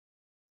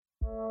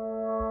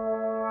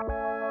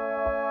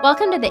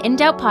Welcome to the In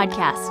Doubt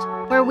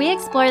podcast, where we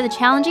explore the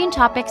challenging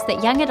topics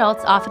that young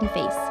adults often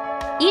face.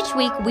 Each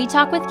week, we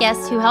talk with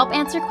guests who help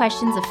answer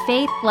questions of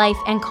faith, life,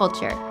 and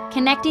culture,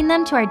 connecting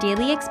them to our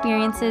daily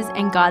experiences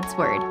and God's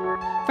Word.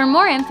 For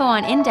more info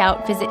on In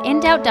Doubt, visit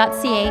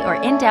indoubt.ca or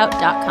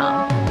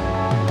indoubt.com.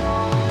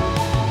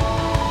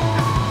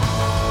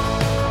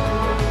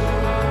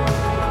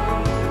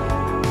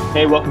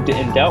 Hey, welcome to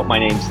In Doubt. My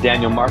name's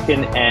Daniel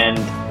Markin, and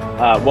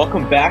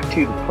welcome back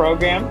to the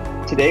program.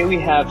 Today we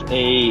have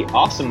a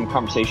awesome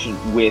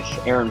conversation with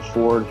Erin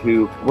Ford,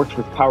 who works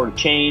with Power to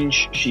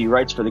Change. She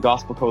writes for the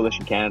Gospel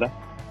Coalition Canada,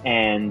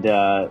 and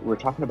we're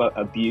talking about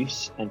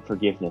abuse and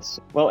forgiveness.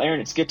 Well, Erin,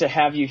 it's good to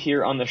have you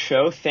here on the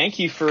show. Thank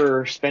you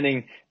for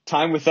spending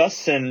time with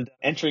us and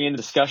entering into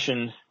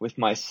discussion with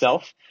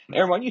myself.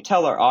 Erin, why don't you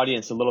tell our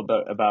audience a little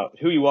bit about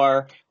who you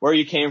are, where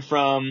you came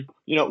from,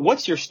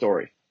 what's your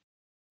story?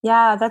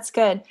 Yeah, that's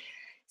good.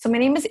 So my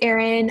name is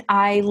Erin.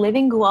 I live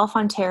in Guelph,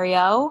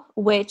 Ontario,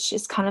 which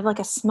is kind of like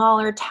a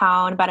smaller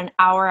town, about an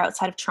hour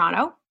outside of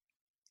Toronto.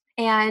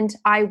 And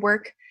I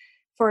work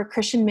for a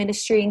Christian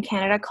ministry in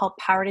Canada called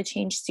Power to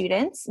Change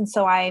Students. And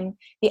so I'm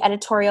the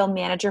editorial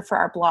manager for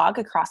our blog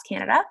across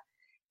Canada.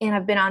 And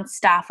I've been on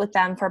staff with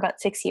them for about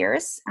 6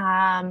 years.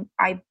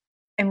 I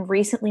am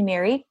recently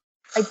married.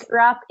 I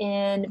grew up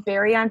in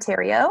Barrie,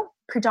 Ontario,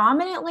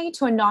 predominantly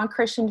to a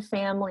non-Christian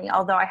family,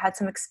 although I had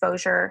some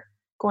exposure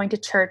going to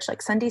church,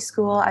 like Sunday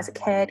school as a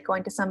kid,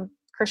 going to some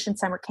Christian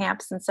summer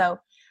camps. And so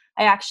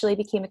I actually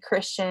became a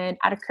Christian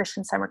at a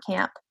Christian summer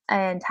camp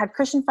and had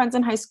Christian friends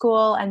in high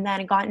school. And then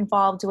I got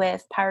involved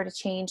with Power to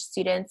Change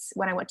students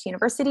when I went to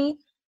university.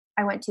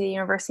 I went to the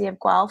University of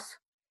Guelph.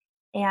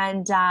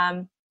 And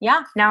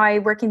now I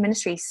work in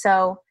ministry.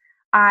 So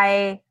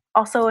I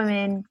also am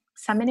in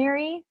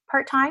seminary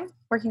part-time,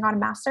 working on a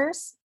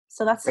master's.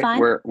 So that's fun.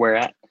 Where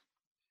at?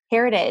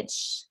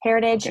 Heritage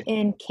okay.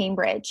 In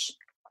Cambridge.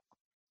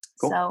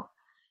 Cool.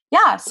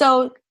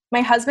 So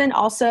my husband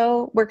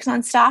also works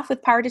on staff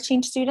with Power to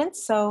Change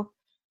students. So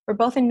we're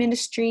both in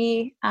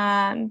ministry,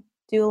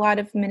 do a lot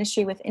of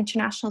ministry with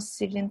international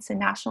students and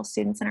national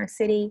students in our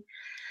city.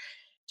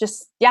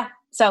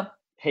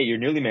 Hey, you're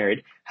newly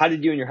married. How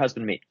did you and your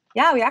husband meet?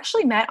 Yeah, we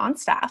actually met on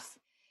staff.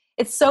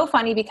 It's so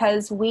funny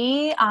because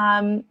we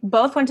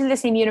both went to the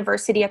same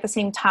university at the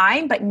same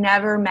time, but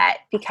never met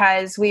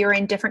because we were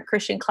in different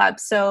Christian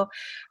clubs. So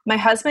my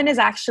husband is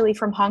actually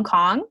from Hong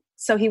Kong.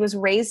 So he was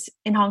raised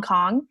in Hong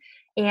Kong,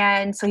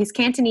 and so he's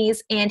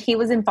Cantonese, and he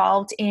was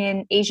involved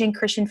in Asian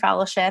Christian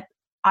Fellowship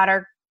at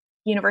our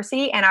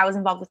university, and I was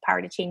involved with Power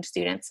to Change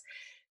students.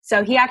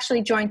 So he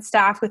actually joined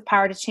staff with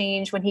Power to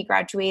Change when he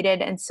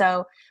graduated, and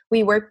so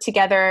we worked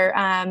together.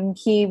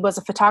 He was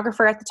a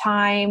photographer at the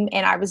time,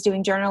 and I was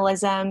doing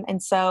journalism,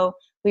 and so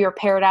we were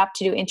paired up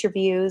to do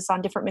interviews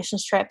on different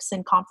missions trips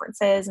and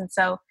conferences, and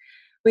so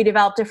we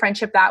developed a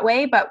friendship that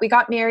way. But we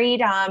got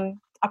married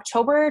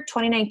October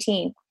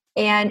 2019.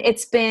 And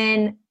it's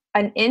been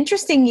an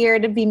interesting year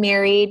to be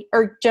married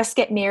or just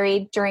get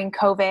married during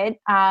COVID.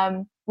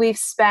 We've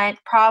spent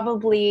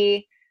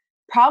probably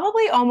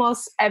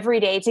almost every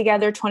day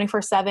together,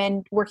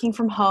 24/7, working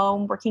from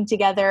home, working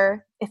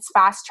together. It's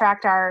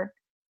fast-tracked our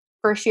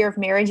first year of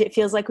marriage. It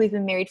feels like we've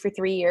been married for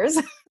 3 years.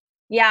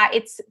 Yeah,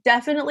 it's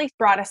definitely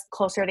brought us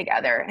closer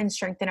together and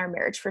strengthened our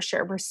marriage for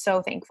sure. We're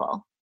so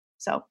thankful.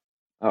 Oh,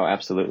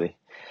 absolutely.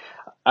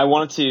 I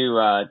wanted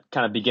to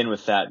kind of begin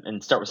with that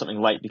and start with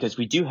something light, because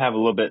we do have a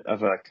little bit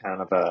of a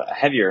kind of a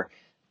heavier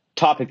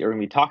topic that we're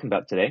going to be talking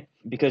about today,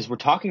 because we're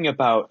talking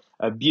about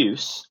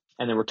abuse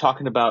and then we're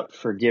talking about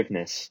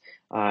forgiveness,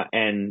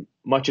 and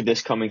much of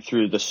this coming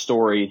through the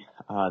story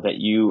that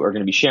you are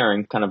going to be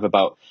sharing kind of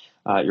about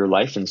your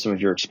life and some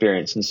of your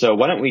experience. And so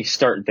why don't we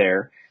start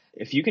there?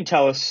 If you can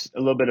tell us a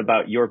little bit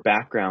about your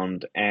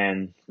background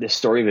and the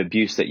story of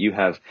abuse that you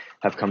have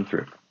come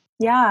through.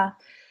 Yeah.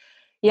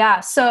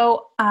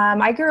 So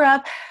I grew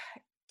up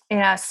in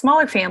a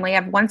smaller family. I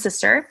have one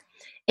sister,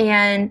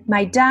 and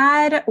my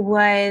dad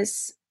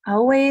was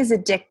always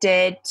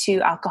addicted to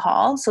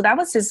alcohol. So that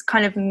was his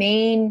kind of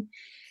main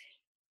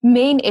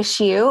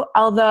issue,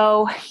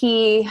 although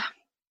he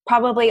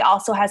probably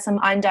also has some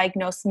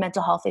undiagnosed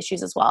mental health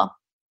issues as well.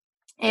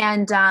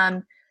 And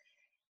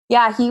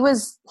he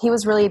was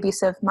really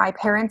abusive. My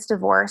parents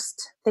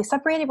divorced. They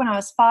separated when I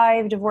was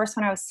 5, divorced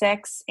when I was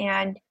 6,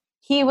 and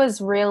he was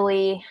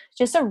really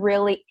just a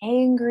really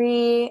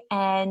angry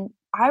and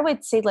I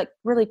would say like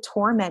really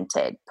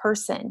tormented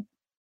person.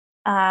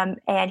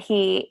 And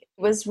he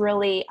was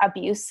really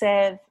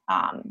abusive,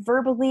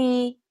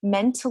 verbally,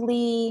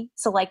 mentally.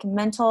 So like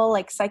mental,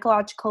 like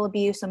psychological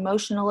abuse,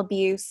 emotional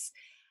abuse,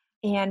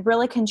 and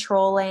really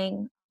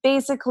controlling.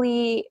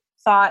 Basically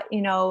thought,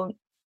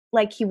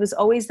 like he was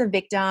always the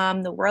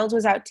victim. The world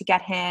was out to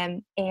get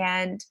him,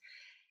 and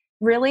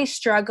really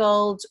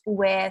struggled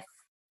with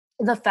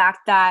the fact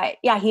that,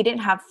 he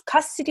didn't have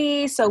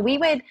custody. So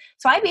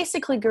I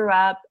basically grew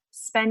up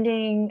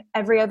spending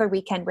every other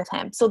weekend with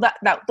him. So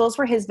those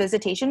were his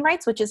visitation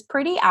rights, which is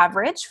pretty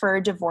average for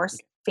a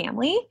divorced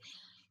family.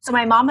 So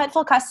my mom had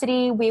full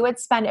custody. We would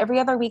spend every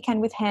other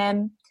weekend with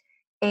him.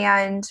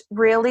 and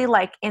really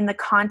like in the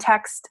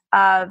context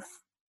of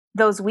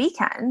those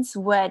weekends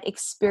would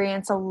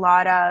experience a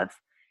lot of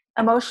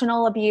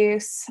emotional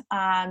abuse,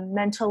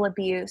 mental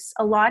abuse,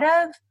 a lot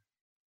of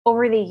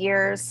over the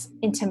years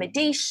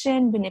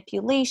intimidation,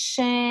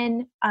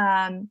 manipulation,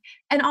 and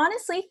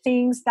honestly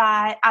things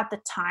that at the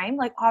time,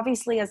 like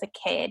obviously as a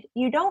kid,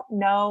 you don't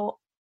know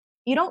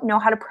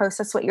how to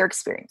process what you're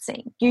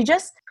experiencing. You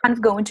just kind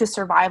of go into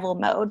survival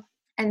mode.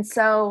 And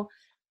so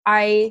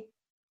I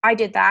I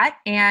did that.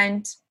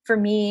 And for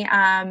me,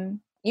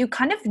 you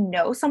kind of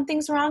know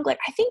something's wrong. Like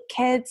I think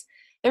kids,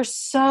 they're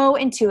so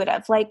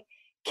intuitive. Like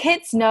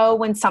kids know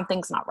when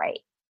something's not right.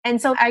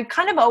 And so I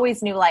kind of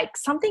always knew like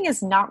something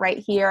is not right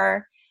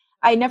here.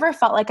 I never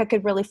felt like I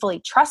could really fully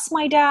trust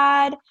my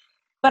dad,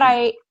 but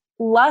I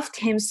loved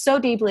him so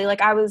deeply.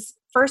 Like I was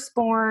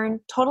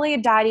firstborn, totally a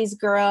daddy's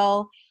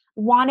girl,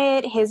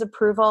 wanted his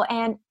approval.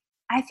 And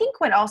I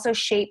think what also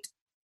shaped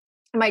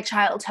my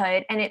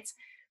childhood, and it's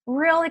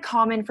really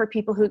common for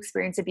people who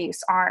experience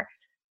abuse, are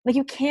like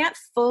you can't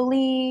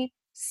fully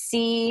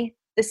see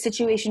the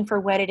situation for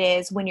what it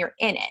is when you're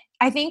in it.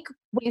 I think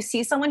when you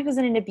see someone who's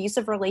in an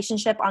abusive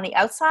relationship on the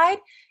outside,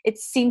 it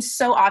seems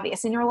so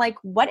obvious. And you're like,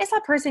 what is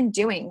that person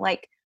doing?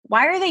 Like,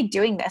 why are they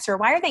doing this? Or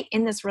why are they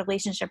in this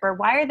relationship? Or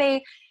why are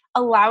they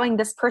allowing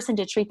this person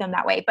to treat them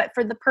that way? But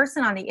for the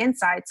person on the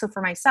inside, so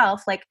for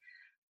myself, like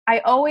I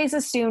always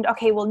assumed,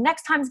 okay, well,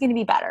 next time's going to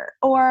be better.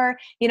 Or,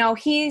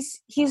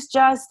 he's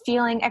just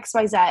feeling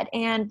XYZ.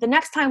 And the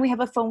next time we have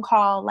a phone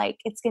call, like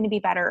it's going to be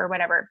better or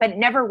whatever. But it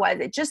never was.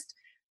 It just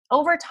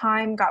over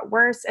time got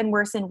worse and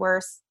worse and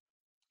worse.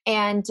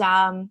 And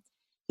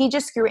he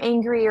just grew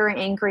angrier and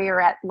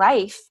angrier at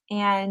life.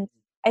 And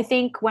I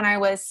think when I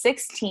was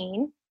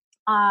 16,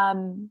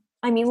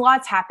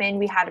 lots happened.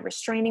 We had a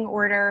restraining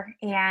order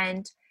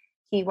and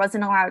he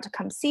wasn't allowed to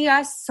come see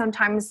us.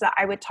 Sometimes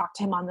I would talk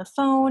to him on the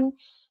phone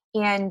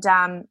and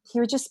he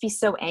would just be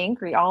so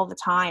angry all the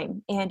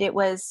time. And it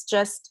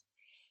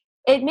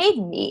made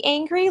me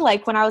angry.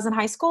 Like when I was in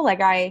high school, like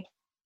I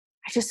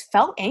just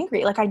felt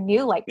angry. Like I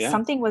knew like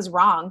something was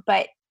wrong.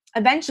 But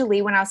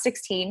eventually when I was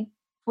 16,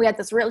 we had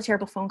this really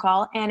terrible phone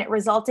call and it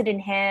resulted in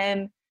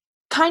him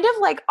kind of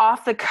like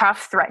off the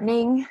cuff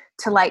threatening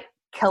to like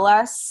kill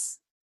us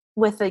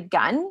with a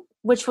gun,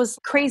 which was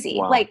crazy,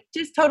 like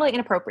just totally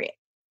inappropriate.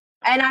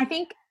 And I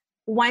think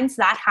once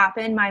that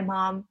happened, my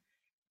mom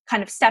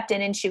kind of stepped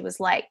in and she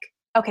was like,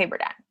 okay, we're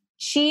done.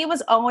 She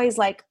was always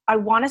like, I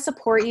want to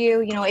support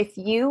you. If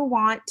you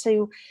want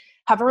to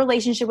have a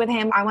relationship with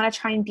him, I want to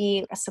try and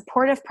be a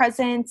supportive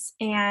presence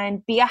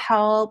and be a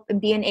help and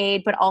be an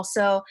aid, but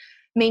also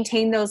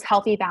maintain those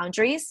healthy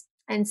boundaries.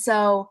 And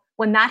so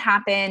when that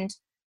happened,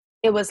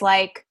 it was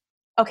like,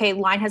 okay,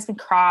 line has been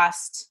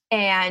crossed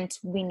and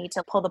we need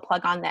to pull the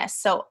plug on this.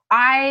 So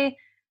I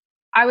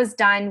was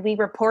done. We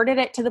reported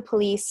it to the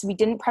police. We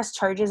didn't press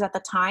charges at the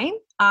time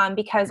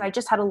because I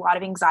just had a lot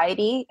of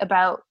anxiety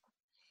about.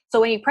 So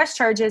when you press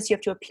charges, you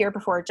have to appear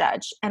before a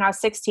judge. And I was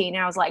 16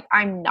 and I was like,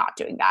 I'm not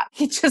doing that.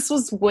 It just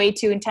was way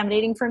too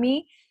intimidating for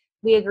me.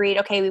 We agreed,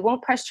 okay, we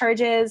won't press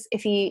charges.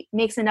 If he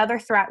makes another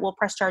threat, we'll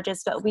press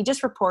charges. But we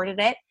just reported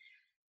it.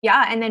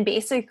 Yeah. And then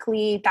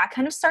basically that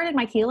kind of started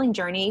my healing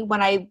journey.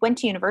 When I went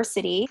to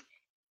university,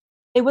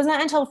 it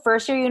wasn't until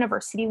first year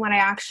university when I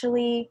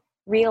actually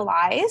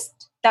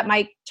realized that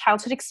my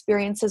childhood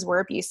experiences were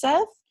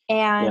abusive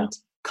and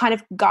kind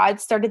of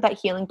God started that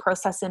healing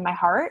process in my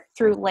heart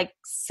through like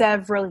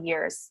several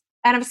years.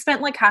 And I've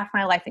spent like half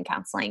my life in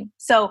counseling.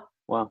 So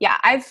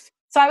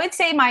I would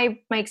say my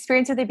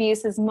experience with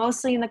abuse is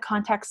mostly in the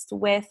context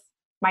with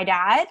my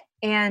dad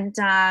and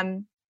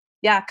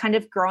kind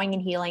of growing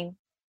and healing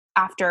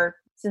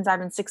since I've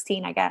been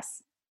 16, I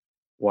guess.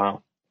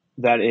 Wow.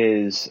 That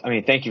is,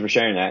 thank you for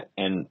sharing that.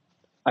 And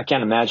I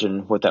can't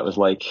imagine what that was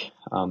like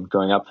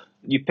growing up.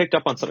 You picked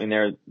up on something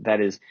there that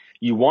is,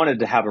 you wanted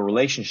to have a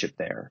relationship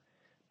there,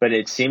 but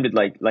it seemed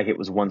like it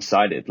was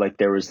one-sided. Like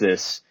there was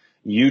this,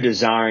 you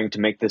desiring to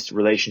make this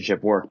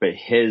relationship work, but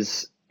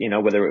his,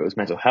 whether it was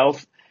mental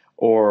health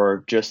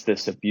or just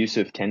this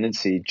abusive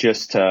tendency,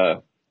 just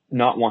to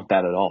not want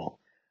that at all.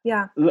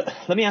 Yeah.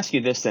 Let me ask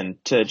you this then,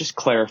 to just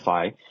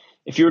clarify.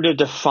 If you were to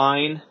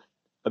define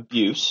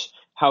abuse,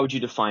 how would you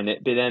define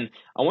it? But then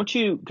I want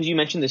you, because you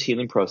mentioned this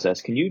healing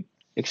process, can you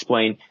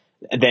explain,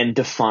 then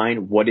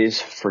define what is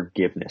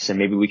forgiveness? And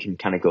maybe we can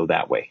kind of go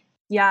that way.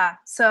 Yeah.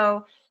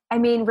 So,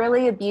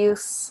 really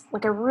abuse,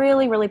 like a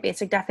really, really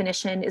basic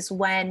definition is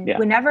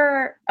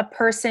whenever a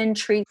person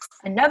treats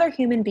another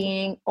human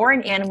being or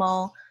an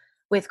animal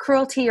with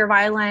cruelty or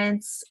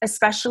violence,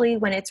 especially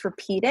when it's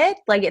repeated,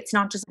 like it's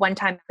not just one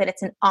time, but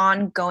it's an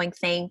ongoing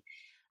thing.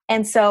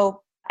 And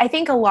so I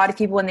think a lot of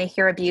people, when they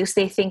hear abuse,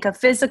 they think of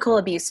physical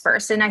abuse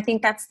first. And I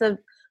think that's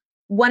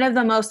one of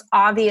the most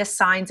obvious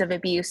signs of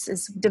abuse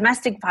is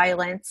domestic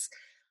violence,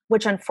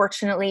 which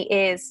unfortunately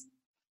is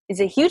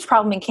a huge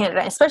problem in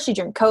Canada, especially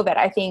during COVID.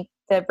 I think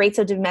the rates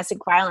of domestic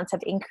violence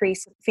have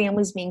increased,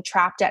 families being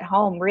trapped at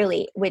home,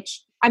 really,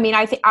 which,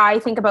 I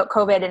think about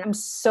COVID and I'm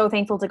so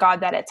thankful to God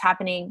that it's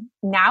happening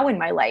now in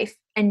my life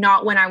and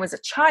not when I was a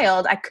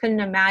child. I couldn't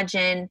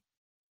imagine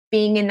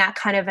being in that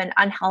kind of an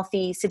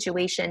unhealthy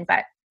situation.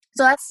 But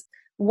so that's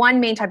one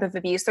main type of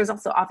abuse. There's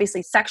also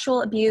obviously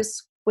sexual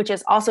abuse, which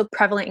is also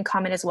prevalent and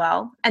common as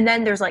well. And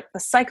then there's like the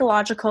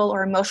psychological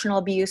or emotional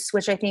abuse,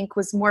 which I think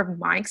was more of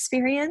my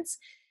experience.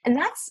 And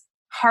that's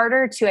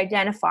harder to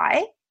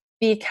identify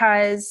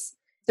because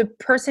the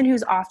person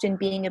who's often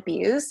being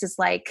abused is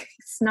like,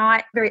 it's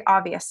not very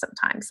obvious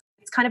sometimes.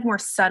 It's kind of more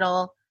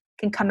subtle,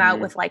 can come out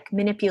with like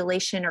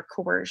manipulation or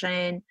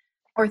coercion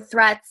or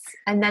threats.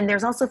 And then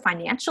there's also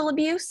financial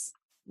abuse,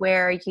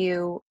 where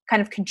you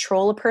kind of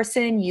control a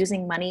person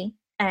using money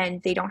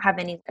and they don't have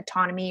any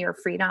autonomy or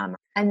freedom.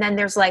 And then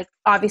there's like,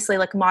 obviously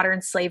like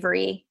modern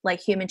slavery, like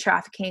human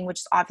trafficking, which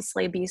is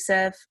obviously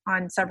abusive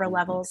on several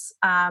levels.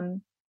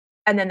 And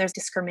then there's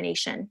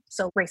discrimination.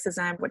 So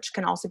racism, which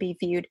can also be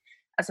viewed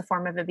as a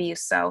form of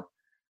abuse. So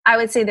I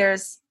would say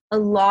there's a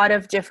lot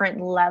of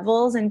different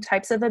levels and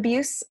types of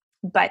abuse,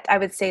 but I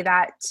would say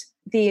that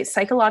the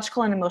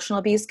psychological and emotional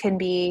abuse can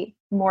be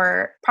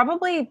more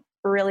probably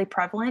really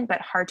prevalent,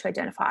 but hard to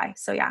identify.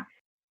 So yeah.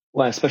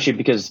 Well, especially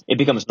because it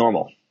becomes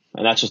normal,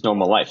 and that's just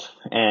normal life.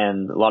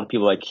 And a lot of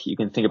people, like, you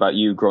can think about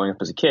you growing up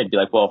as a kid, be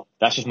like, well,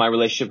 that's just my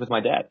relationship with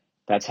my dad.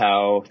 That's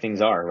how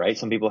things are, right?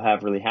 Some people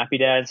have really happy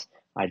dads.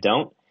 I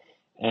don't.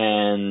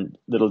 And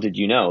little did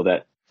you know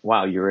that,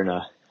 wow, you're in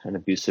an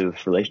abusive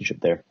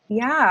relationship there.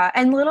 Yeah.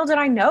 And little did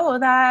I know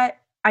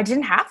that I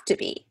didn't have to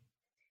be.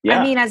 Yeah.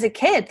 I mean, as a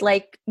kid,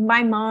 like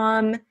my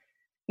mom,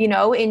 you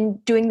know, in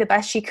doing the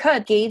best she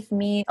could, gave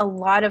me a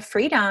lot of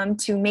freedom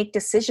to make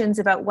decisions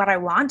about what I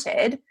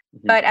wanted.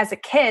 Mm-hmm. But as a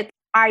kid,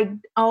 I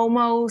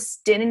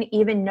almost didn't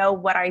even know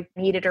what I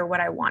needed or what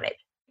I wanted.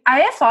 I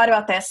have thought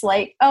about this,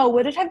 like, oh,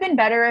 would it have been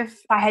better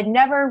if I had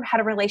never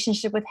had a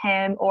relationship with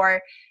him,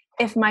 or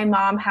if my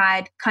mom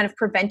had kind of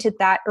prevented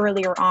that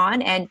earlier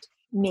on? And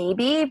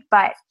maybe,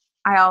 but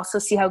I also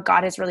see how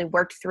God has really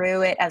worked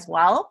through it as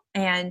well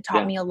and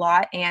taught me a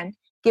lot, and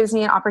gives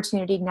me an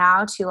opportunity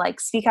now to like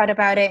speak out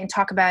about it and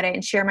talk about it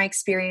and share my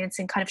experience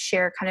and kind of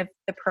share kind of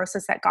the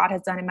process that God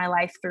has done in my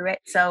life through it.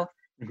 So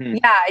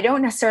yeah, I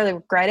don't necessarily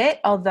regret it,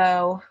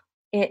 although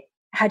it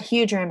had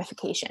huge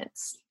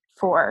ramifications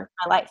for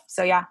my life.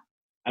 So yeah.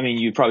 I mean,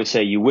 you'd probably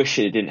say you wish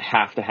it didn't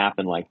have to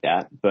happen like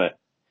that, but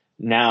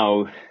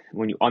now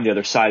when you're on the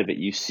other side of it,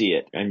 you see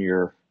it and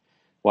you're,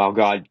 wow,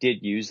 God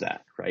did use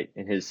that, right?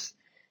 In his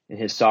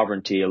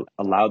sovereignty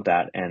allowed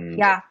that. And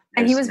yeah.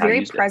 And he was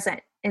very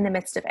present in the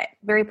midst of it,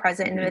 very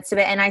present in the midst of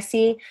it. And I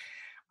see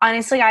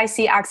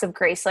acts of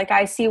grace. Like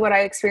I see what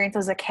I experienced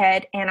as a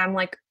kid and I'm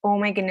like, oh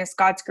my goodness,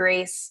 God's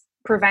grace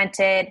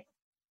prevented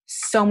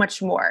so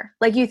much more.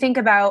 Like you think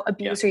about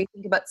abuse or you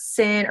think about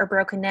sin or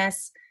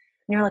brokenness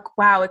and you're like,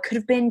 wow, it could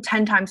have been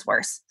 10 times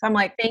worse. So I'm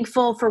like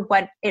thankful for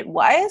what it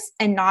was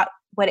and not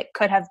what it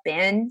could have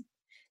been.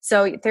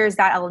 So there's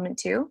that element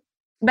too.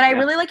 But I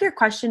really like your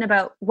question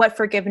about what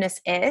forgiveness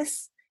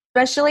is,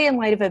 especially in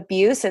light of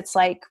abuse. It's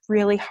like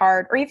really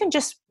hard, or even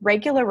just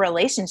regular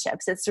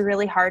relationships. It's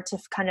really hard to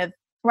kind of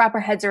wrap our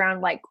heads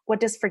around like,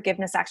 what does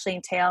forgiveness actually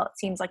entail? It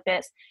seems like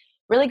this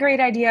really great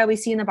idea we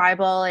see in the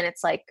Bible. And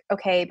it's like,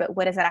 okay, but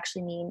what does that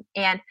actually mean?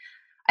 And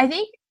I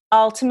think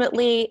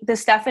ultimately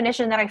this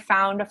definition that I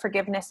found of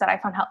forgiveness that I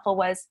found helpful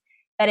was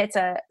that it's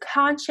a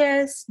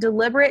conscious,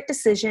 deliberate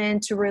decision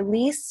to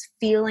release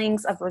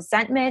feelings of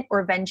resentment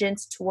or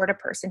vengeance toward a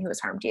person who has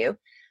harmed you.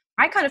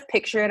 I kind of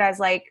picture it as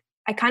like,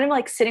 I kind of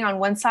like sitting on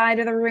one side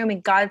of the room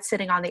and God's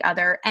sitting on the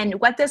other. And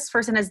what this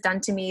person has done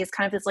to me is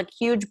kind of this like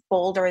huge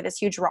boulder, this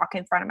huge rock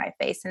in front of my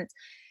face. And it's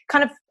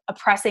kind of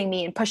oppressing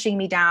me and pushing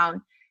me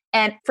down.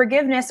 And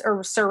forgiveness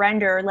or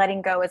surrender,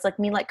 letting go, is like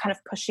me like kind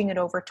of pushing it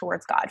over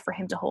towards God for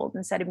him to hold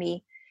instead of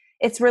me.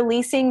 It's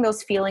releasing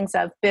those feelings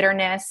of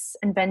bitterness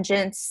and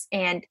vengeance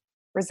and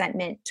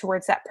resentment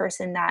towards that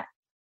person that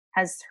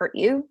has hurt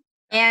you.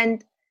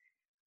 And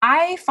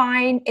I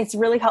find it's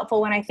really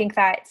helpful when I think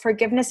that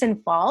forgiveness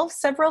involves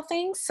several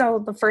things.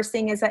 So the first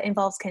thing is that it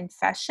involves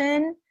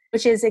confession,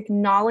 which is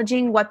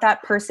acknowledging what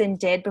that person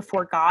did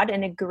before God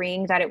and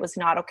agreeing that it was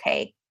not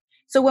okay.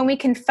 So when we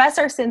confess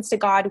our sins to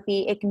God,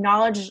 we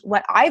acknowledge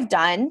what I've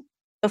done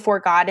before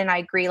God and I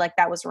agree like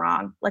that was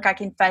wrong. Like I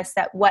confess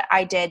that what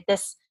I did,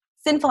 this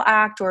sinful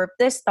act or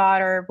this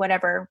thought or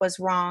whatever, was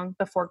wrong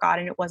before God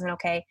and it wasn't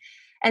okay.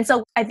 And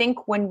so I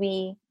think when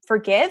we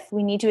forgive,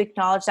 we need to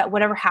acknowledge that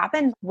whatever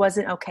happened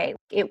wasn't okay.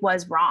 It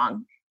was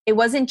wrong. It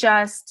wasn't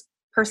just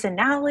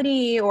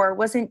personality or it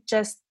wasn't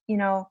just,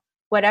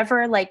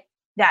 whatever like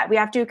that. We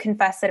have to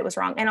confess that it was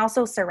wrong and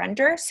also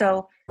surrender.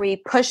 So we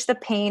push the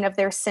pain of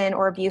their sin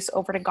or abuse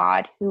over to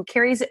God, who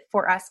carries it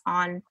for us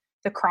on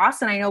the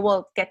cross. And I know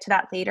we'll get to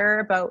that later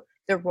about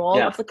the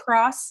role of the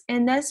cross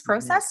in this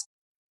process.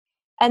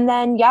 And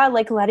then,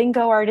 like letting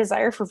go our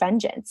desire for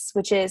vengeance,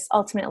 which is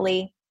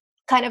ultimately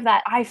kind of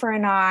that eye for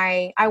an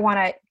eye. I want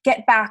to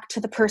get back to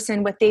the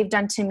person what they've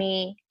done to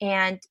me.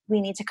 And we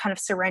need to kind of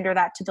surrender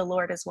that to the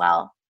Lord as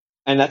well.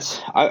 And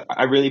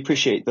I really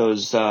appreciate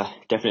those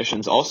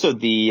definitions. Also,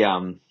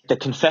 the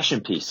confession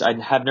piece. I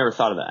have never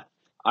thought of that.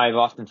 I've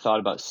often thought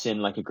about sin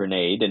like a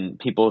grenade, and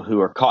people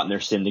who are caught in their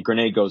sin, the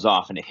grenade goes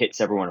off and it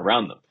hits everyone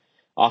around them.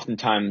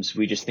 oftentimes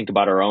we just think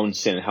about our own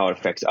sin and how it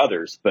affects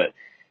others. But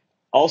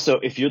also,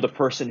 if you're the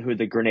person who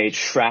the grenade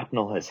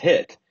shrapnel has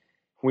hit,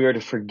 we are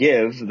to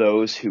forgive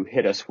those who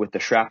hit us with the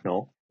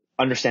shrapnel,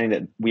 understanding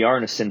that we are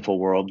in a sinful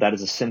world. That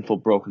is a sinful,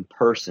 broken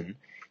person.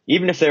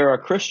 Even if they're a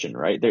Christian,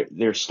 right?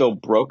 There's still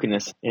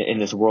brokenness in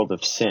this world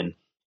of sin.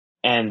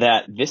 And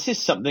that this is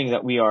something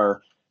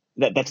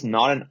that that's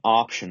not an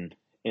option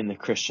in the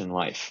Christian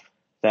life.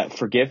 That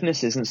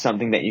forgiveness isn't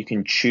something that you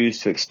can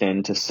choose to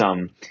extend to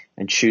some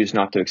and choose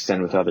not to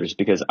extend with others.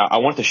 Because I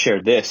want to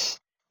share this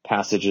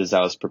passage as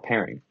I was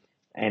preparing.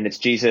 And it's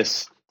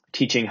Jesus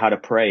teaching how to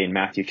pray in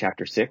Matthew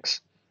chapter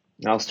 6.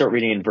 And I'll start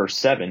reading in verse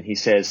 7. He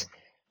says,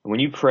 "When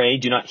you pray,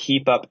 do not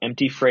heap up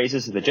empty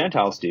phrases as the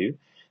Gentiles do,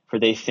 for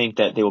they think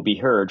that they will be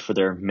heard for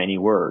their many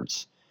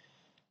words.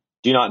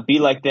 Do not be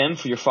like them,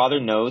 for your Father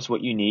knows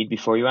what you need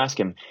before you ask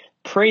him.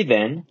 Pray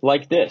then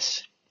like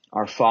this: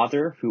 Our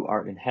Father who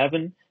art in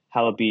heaven,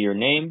 hallowed be your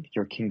name.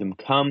 Your kingdom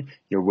come,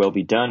 your will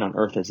be done on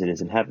earth as it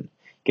is in heaven.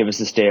 Give us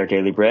this day our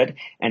daily bread,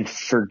 and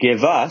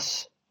forgive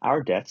us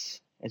our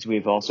debts as we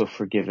have also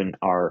forgiven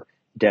our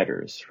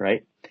debtors,"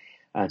 right?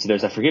 So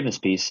there's that forgiveness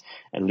piece.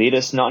 "And lead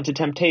us not into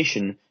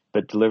temptation,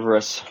 but deliver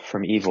us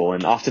from evil."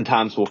 And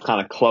oftentimes we'll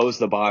kind of close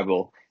the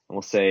Bible and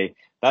we'll say,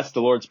 that's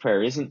the Lord's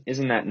Prayer. Isn't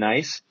that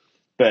nice?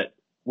 But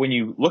when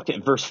you look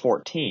at verse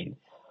 14,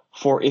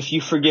 "For if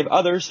you forgive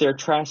others their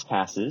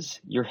trespasses,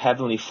 your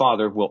heavenly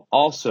Father will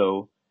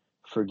also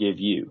forgive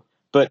you.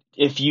 But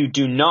if you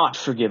do not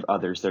forgive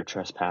others their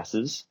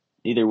trespasses,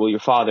 neither will your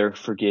Father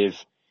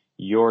forgive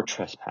your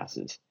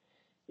trespasses."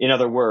 In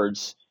other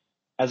words,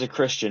 as a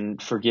Christian,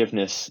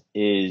 forgiveness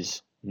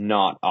is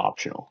not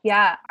optional.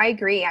 Yeah, I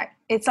agree.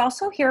 It's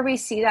also here we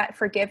see that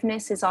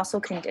forgiveness is also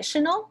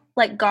conditional.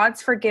 Like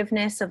God's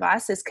forgiveness of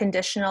us is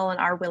conditional on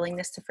our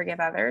willingness to forgive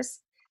others.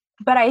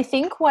 But I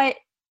think what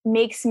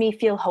makes me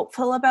feel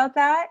hopeful about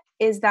that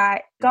is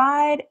that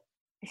God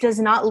does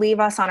not leave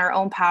us on our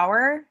own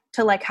power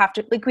to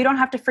we don't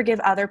have to forgive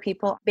other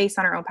people based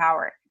on our own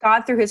power.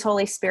 God, through his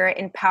Holy Spirit,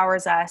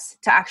 empowers us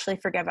to actually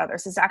forgive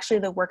others. It's actually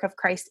the work of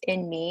Christ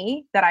in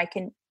me that I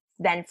can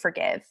then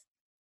forgive.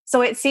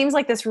 So it seems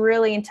like this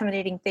really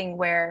intimidating thing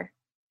where,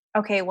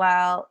 okay,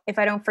 well, if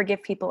I don't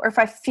forgive people, or if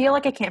I feel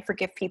like I can't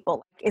forgive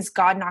people, is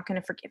God not going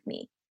to forgive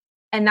me?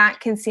 And that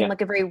can seem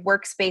like a very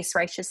works-based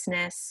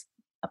righteousness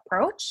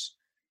approach,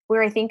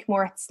 where I think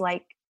more it's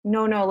like,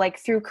 no, like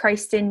through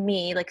Christ in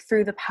me, like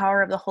through the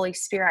power of the Holy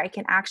Spirit,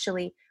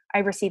 I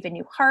receive a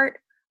new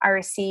heart, I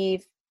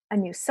receive a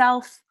new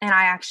self, and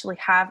I actually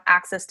have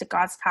access to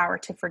God's power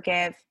to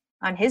forgive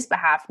on his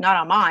behalf, not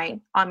on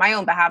mine, on my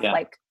own behalf. Yeah.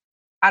 Like,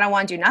 I don't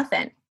want to do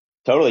nothing.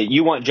 Totally.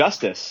 You want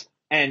justice.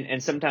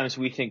 And sometimes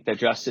we think that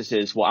justice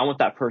is, well, I want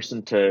that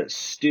person to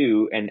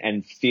stew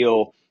and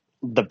feel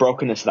the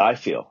brokenness that I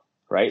feel,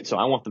 right? So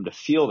I want them to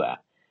feel that.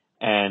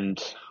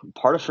 And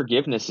part of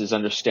forgiveness is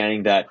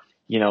understanding that,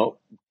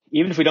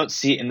 even if we don't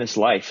see it in this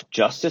life,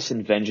 justice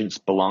and vengeance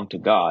belong to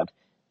God.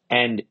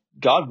 And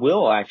God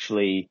will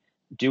actually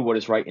do what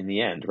is right in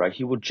the end, right?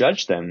 He will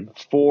judge them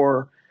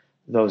for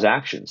those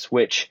actions,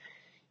 which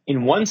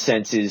in one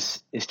sense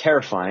is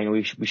terrifying.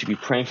 We should be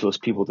praying for those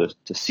people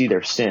to see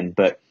their sin,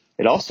 but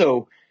it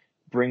also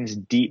brings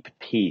deep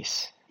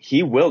peace.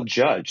 He will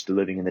judge the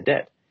living and the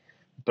dead,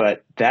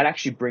 but that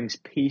actually brings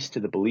peace to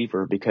the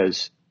believer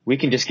because we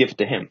can just give it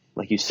to him.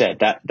 Like you said,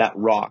 that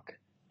rock,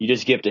 you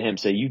just give it to him,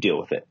 say you deal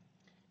with it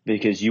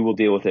because you will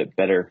deal with it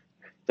better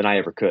than I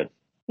ever could.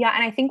 Yeah.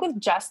 And I think with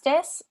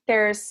justice,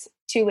 there's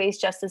two ways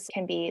justice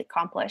can be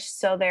accomplished.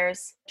 So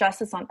there's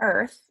justice on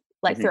earth,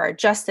 like through our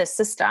justice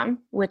system,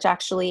 which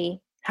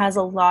actually has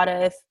a lot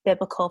of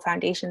biblical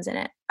foundations in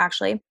it,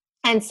 actually.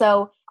 And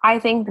so I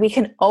think we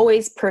can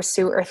always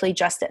pursue earthly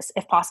justice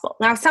if possible.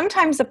 Now,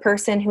 sometimes the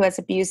person who has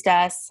abused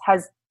us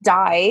has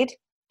died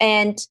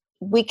and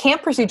we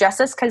can't pursue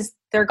justice because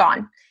they're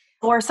gone.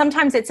 Or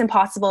sometimes it's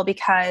impossible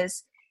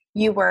because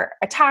you were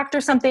attacked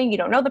or something, you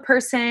don't know the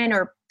person,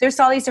 or there's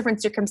all these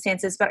different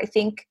circumstances. But I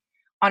think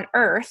on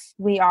earth,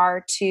 we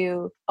are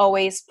to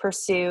always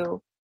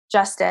pursue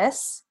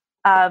justice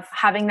of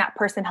having that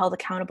person held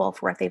accountable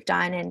for what they've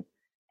done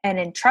and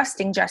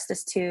entrusting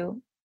justice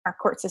to our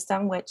court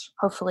system, which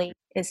hopefully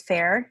is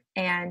fair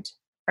and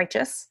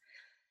righteous.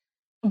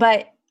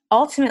 But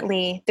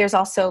ultimately, there's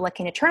also like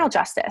an eternal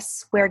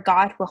justice where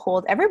God will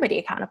hold everybody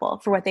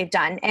accountable for what they've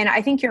done. And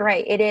I think you're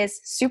right. It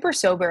is super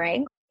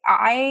sobering.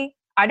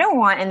 I don't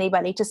want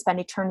anybody to spend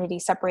eternity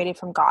separated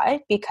from God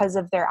because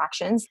of their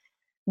actions,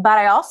 but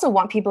I also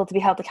want people to be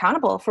held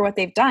accountable for what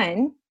they've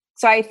done.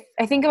 So I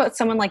think about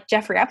someone like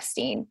Jeffrey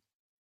Epstein.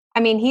 I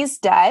mean, he's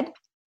dead,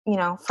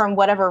 from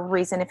whatever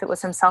reason, if it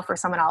was himself or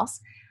someone else.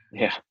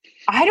 Yeah.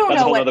 I don't know.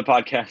 That's a whole other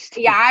podcast.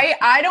 Yeah.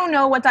 I don't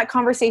know what that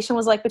conversation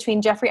was like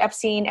between Jeffrey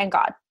Epstein and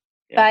God,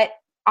 but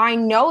I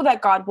know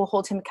that God will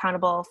hold him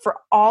accountable for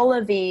all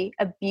of the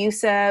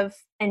abusive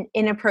and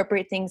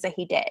inappropriate things that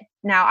he did.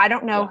 Now, I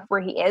don't know where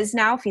he is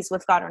now, if he's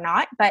with God or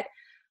not, but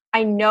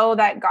I know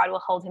that God will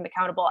hold him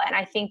accountable. And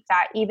I think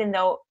that even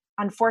though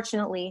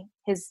unfortunately,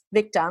 his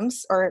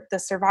victims or the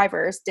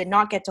survivors did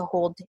not get to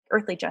hold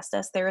earthly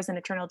justice. There is an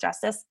eternal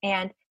justice.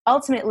 And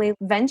ultimately,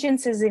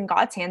 vengeance is in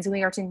God's hands, and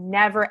we are to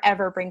never,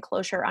 ever bring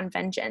closure on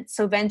vengeance.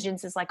 So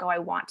vengeance is like, oh, I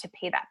want to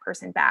pay that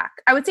person back.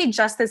 I would say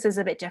justice is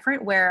a bit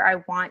different, where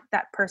I want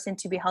that person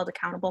to be held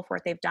accountable for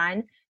what they've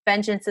done.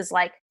 Vengeance is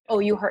like, oh,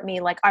 you hurt me,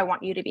 like I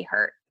want you to be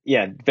hurt.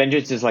 Yeah,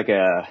 vengeance is like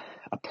a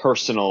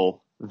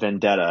personal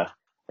vendetta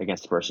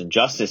against the person.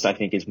 Justice, I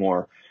think, is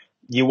more,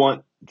 you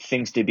want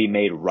things to be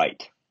made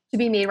right. To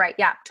be made right.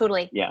 Yeah,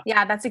 totally. Yeah.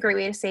 Yeah, that's a great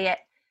way to say it.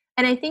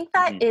 And I think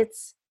that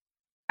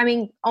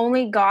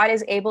only God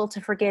is able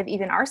to forgive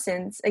even our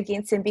sins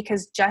against him,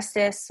 because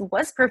justice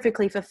was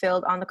perfectly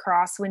fulfilled on the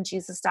cross when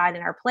Jesus died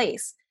in our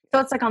place. So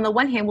it's like, on the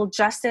one hand, well,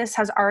 justice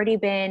has already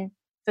been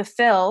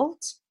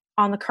fulfilled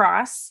on the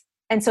cross.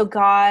 And so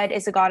God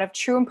is a God of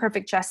true and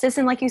perfect justice.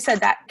 And like you said,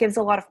 that gives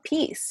a lot of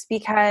peace,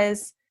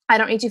 because I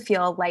don't need to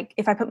feel like,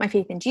 if I put my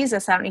faith in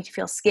Jesus, I don't need to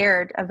feel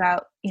scared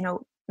about,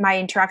 my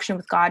interaction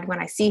with God when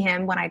I see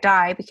him, when I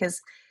die,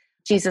 because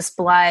Jesus'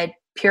 blood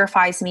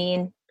purifies me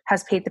and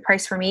has paid the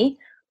price for me.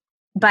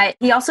 But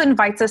he also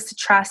invites us to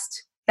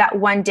trust that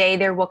one day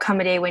there will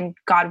come a day when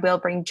God will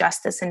bring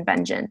justice and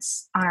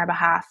vengeance on our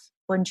behalf,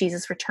 when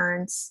Jesus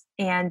returns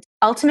and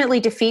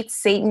ultimately defeats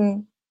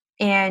Satan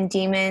and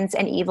demons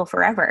and evil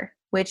forever,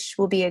 which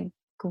will be a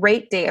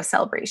great day of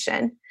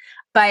celebration.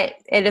 But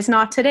it is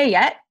not today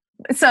yet.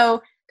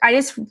 So I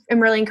just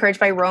am really encouraged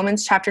by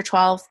Romans chapter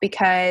 12,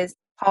 because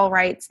Paul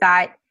writes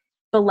that,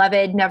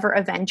 beloved, never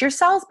avenge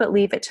yourselves, but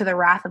leave it to the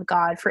wrath of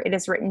God. For it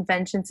is written,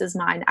 vengeance is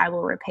mine, I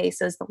will repay,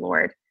 says the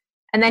Lord.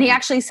 And then he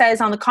actually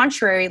says, on the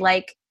contrary,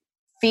 like,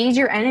 feed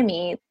your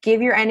enemy,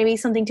 give your enemy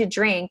something to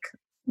drink.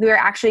 We are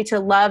actually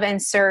to love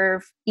and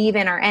serve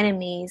even our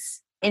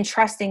enemies, in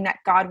trusting that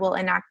God will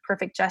enact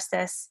perfect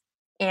justice.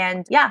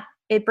 And yeah,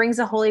 it brings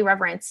a holy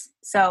reverence.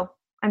 So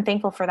I'm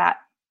thankful for that.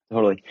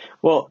 Totally.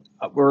 Well,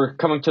 we're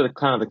coming to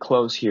the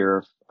close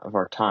here of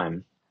our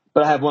time.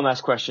 But I have one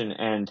last question.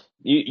 And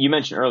you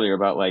mentioned earlier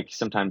about, like,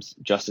 sometimes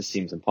justice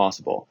seems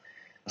impossible.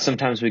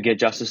 Sometimes we get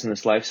justice in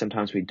this life,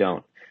 sometimes we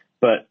don't.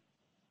 But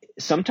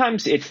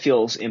sometimes it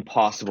feels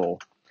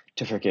impossible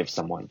to forgive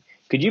someone.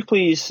 Could you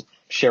please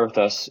share with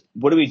us,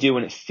 what do we do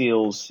when it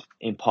feels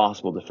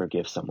impossible to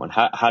forgive someone?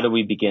 How do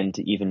we begin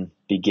to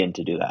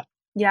do that?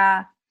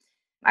 Yeah.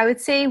 I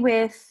would say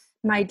with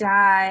my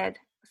dad,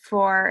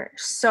 for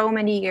so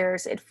many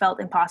years, it felt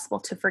impossible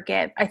to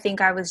forgive. I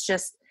think I was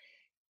just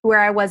where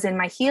I was in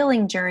my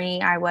healing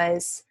journey. I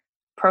was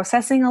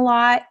processing a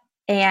lot.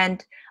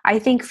 And I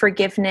think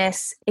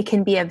forgiveness, it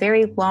can be a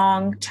very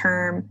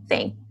long-term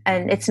thing.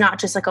 And it's not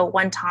just like a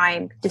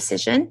one-time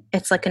decision.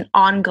 It's like an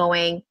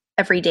ongoing,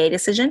 everyday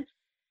decision.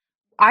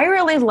 I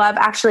really love,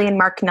 actually, in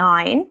Mark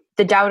 9,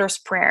 the doubter's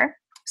prayer.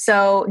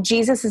 So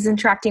Jesus is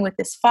interacting with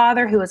this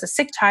father who was a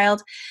sick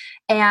child.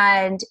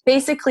 And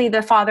basically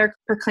the father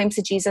proclaims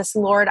to Jesus,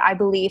 Lord, I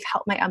believe,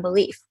 help my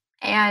unbelief.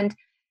 And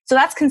so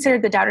that's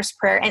considered the doubter's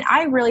prayer. And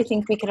I really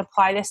think we could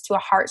apply this to a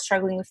heart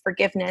struggling with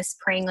forgiveness,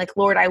 praying like,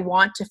 Lord, I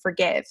want to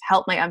forgive,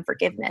 help my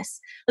unforgiveness.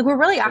 Like, we're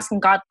really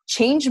asking God,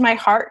 change my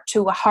heart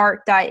to a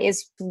heart that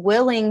is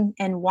willing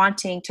and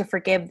wanting to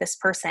forgive this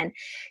person.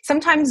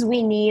 Sometimes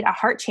we need a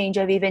heart change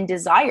of even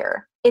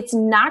desire. It's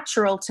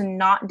natural to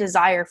not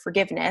desire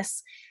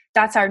forgiveness.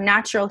 That's our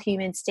natural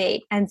human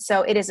state. And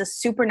so it is a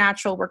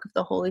supernatural work of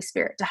the Holy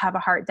Spirit to have a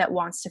heart that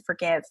wants to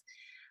forgive.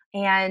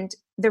 And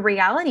the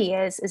reality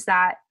is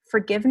that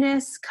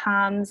forgiveness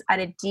comes at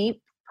a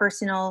deep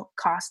personal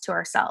cost to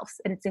ourselves,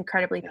 and it's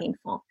incredibly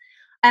painful.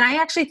 And I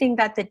actually think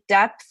that the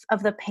depth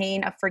of the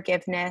pain of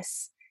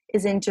forgiveness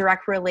is in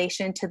direct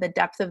relation to the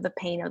depth of the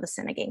pain of the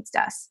sin against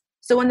us.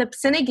 So when the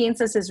sin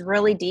against us is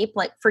really deep,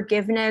 like,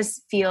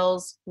 forgiveness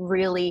feels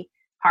really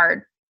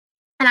hard.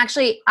 And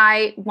actually,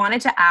 I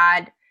wanted to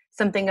add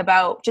something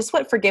about just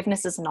what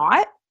forgiveness is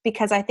not,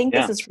 because I think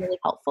this is really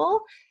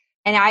helpful.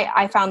 And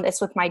I found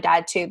this with my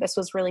dad too. This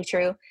was really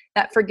true,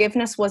 that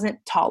forgiveness wasn't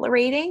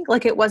tolerating.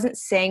 Like, it wasn't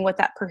saying what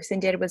that person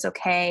did was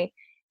okay.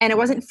 And it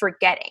wasn't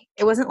forgetting.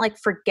 It wasn't like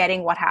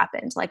forgetting what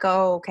happened. Like,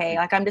 oh, okay.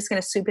 Like, I'm just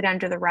going to sweep it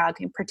under the rug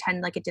and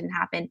pretend like it didn't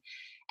happen.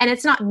 And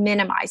it's not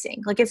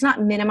minimizing. Like, it's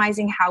not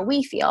minimizing how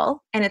we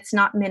feel. And it's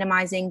not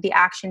minimizing the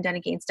action done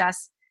against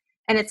us.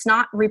 And it's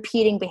not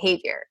repeating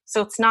behavior.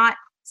 So it's not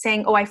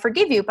saying, oh, I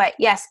forgive you, but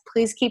yes,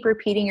 please keep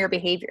repeating your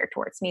behavior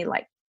towards me.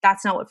 Like,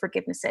 that's not what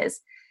forgiveness is.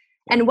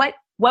 And what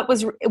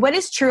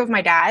is true of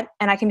my dad,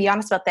 and I can be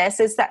honest about this,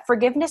 is that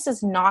forgiveness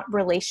is not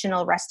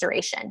relational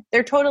restoration.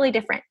 They're totally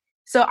different.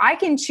 So I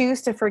can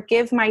choose to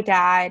forgive my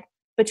dad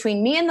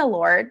between me and the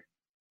Lord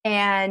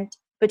and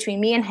between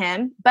me and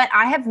him, but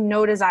I have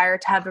no desire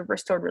to have a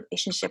restored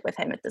relationship with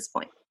him at this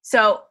point.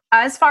 So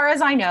as far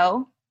as I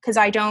know, because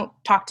I don't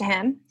talk to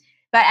him,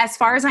 but as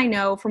far as I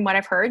know from what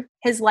I've heard,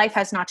 his life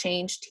has not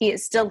changed. He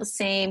is still the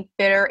same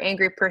bitter,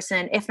 angry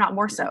person, if not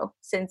more so,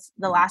 since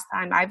the last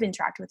time I've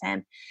interacted with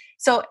him.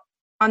 So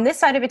on this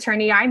side of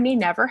eternity, I may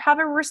never have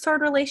a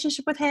restored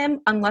relationship with him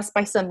unless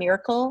by some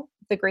miracle,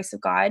 the grace of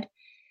God.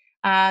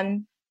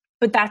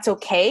 but that's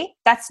okay.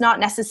 That's not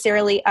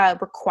necessarily a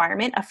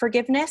requirement of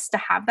forgiveness to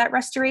have that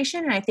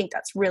restoration. And I think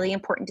that's really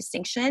important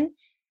distinction.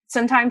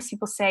 Sometimes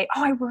people say,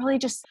 oh, I really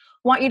just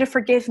want you to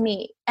forgive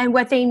me. And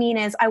what they mean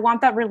is, I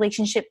want that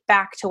relationship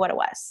back to what it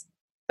was.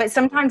 But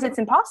sometimes it's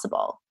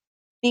impossible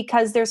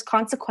because there's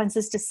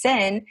consequences to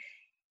sin.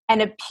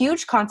 And a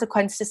huge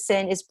consequence to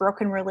sin is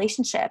broken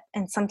relationship.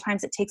 And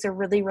sometimes it takes a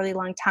really, really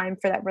long time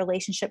for that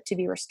relationship to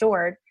be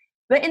restored.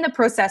 But in the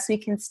process, we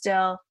can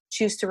still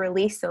choose to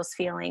release those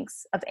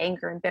feelings of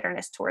anger and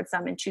bitterness towards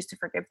them and choose to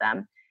forgive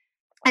them.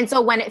 And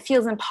so when it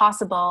feels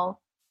impossible,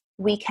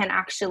 we can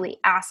actually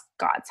ask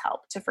God's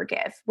help to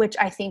forgive, which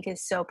I think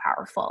is so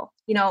powerful.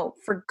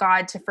 For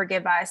God to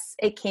forgive us,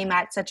 it came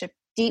at such a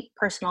deep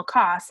personal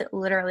cost. It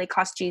literally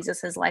cost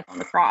Jesus his life on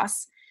the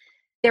cross.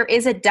 There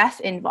is a death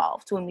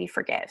involved when we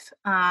forgive,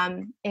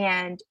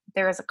 and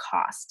there is a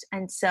cost.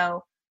 And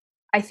so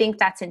I think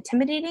that's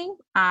intimidating.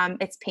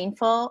 It's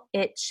painful.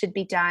 It should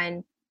be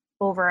done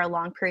over a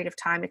long period of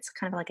time. It's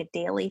kind of like a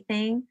daily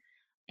thing.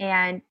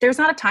 And there's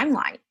not a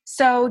timeline.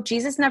 So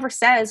Jesus never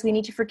says we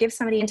need to forgive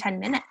somebody in 10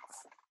 minutes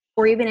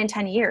or even in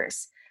 10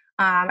 years.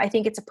 I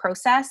think it's a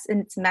process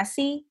and it's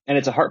messy. And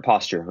it's a heart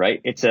posture,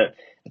 right? It's a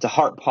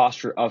heart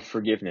posture of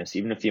forgiveness.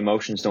 Even if the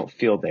emotions don't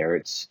feel there,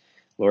 it's,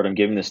 Lord, I'm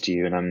giving this to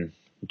you and I'm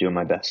doing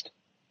my best.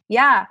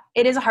 Yeah,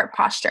 it is a heart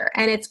posture.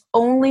 And it's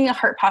only a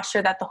heart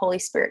posture that the Holy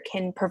Spirit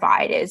can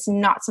provide. It's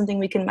not something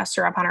we can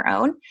muster up on our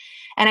own.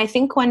 And I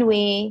think when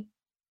we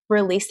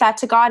release that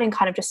to God and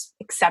kind of just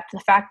accept the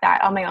fact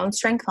that on my own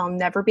strength, I'll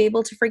never be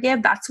able to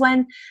forgive, that's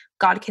when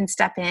God can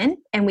step in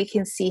and we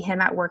can see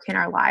him at work in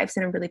our lives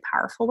in a really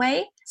powerful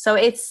way. So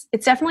it's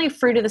definitely a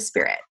fruit of the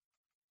Spirit.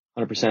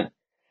 100%.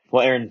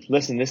 Well, Erin,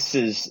 listen, this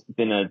has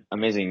been an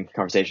amazing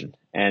conversation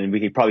and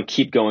we could probably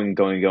keep going.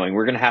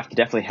 We're going to have to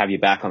definitely have you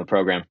back on the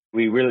program.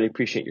 We really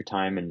appreciate your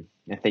time and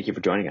thank you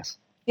for joining us.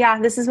 Yeah,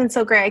 this has been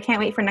so great. I can't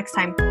wait for next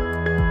time.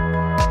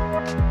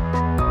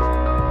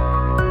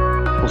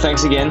 Well,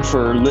 thanks again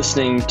for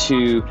listening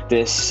to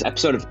this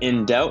episode of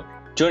In Doubt.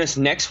 Join us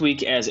next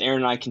week as Erin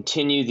and I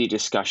continue the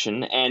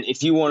discussion. And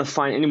if you want to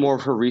find any more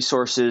of her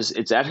resources,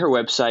 it's at her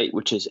website,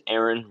 which is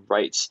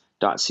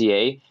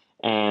erinwrites.ca.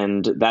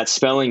 And that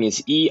spelling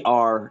is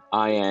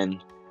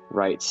ERIN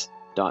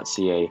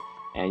writes.ca.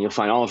 And you'll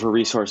find all of her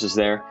resources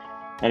there.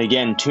 And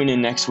again, tune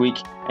in next week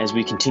as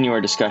we continue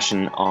our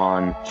discussion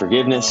on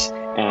forgiveness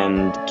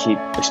and keep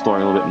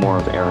exploring a little bit more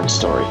of Erin's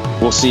story.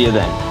 We'll see you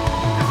then.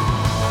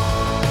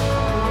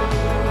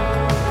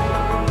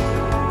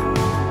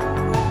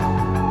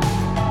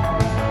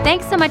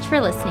 Thanks so much for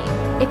listening.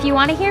 If you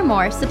want to hear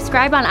more,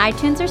 subscribe on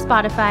iTunes or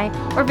Spotify,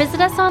 or visit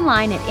us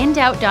online at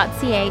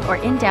indoubt.ca or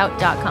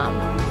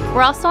indoubt.com.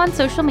 We're also on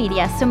social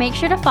media, so make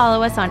sure to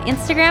follow us on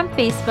Instagram,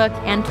 Facebook,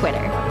 and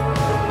Twitter.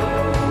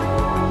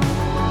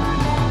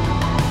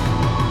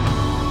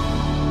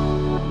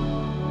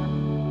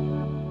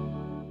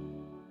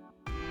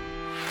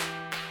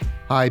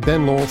 Hi,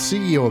 Ben Lowell,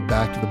 CEO of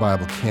Back to the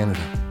Bible Canada.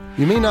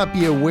 You may not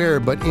be aware,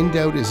 but In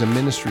Doubt is a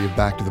ministry of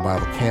Back to the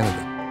Bible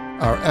Canada.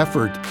 Our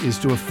effort is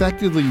to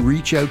effectively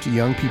reach out to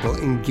young people,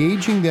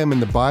 engaging them in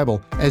the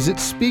Bible as it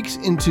speaks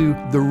into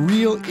the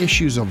real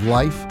issues of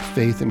life,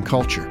 faith, and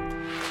culture.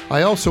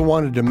 I also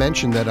wanted to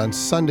mention that on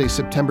Sunday,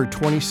 September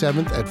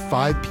 27th at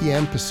 5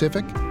 p.m.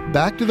 Pacific,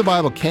 Back to the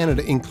Bible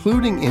Canada,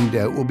 including In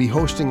Doubt, will be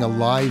hosting a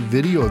live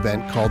video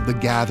event called The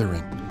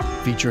Gathering,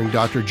 featuring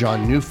Dr.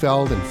 John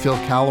Neufeld and Phil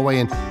Callaway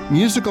and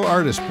musical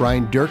artists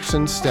Brian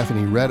Dirksen,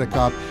 Stephanie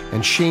Redekop,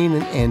 and Shane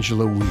and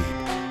Angela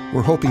Weeb.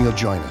 We're hoping you'll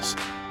join us.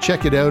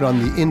 Check it out on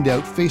the In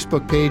Doubt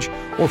Facebook page,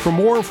 or for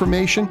more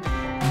information,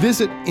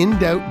 visit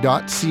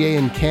indoubt.ca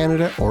in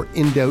Canada or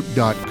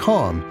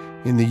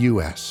indoubt.com in the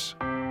US.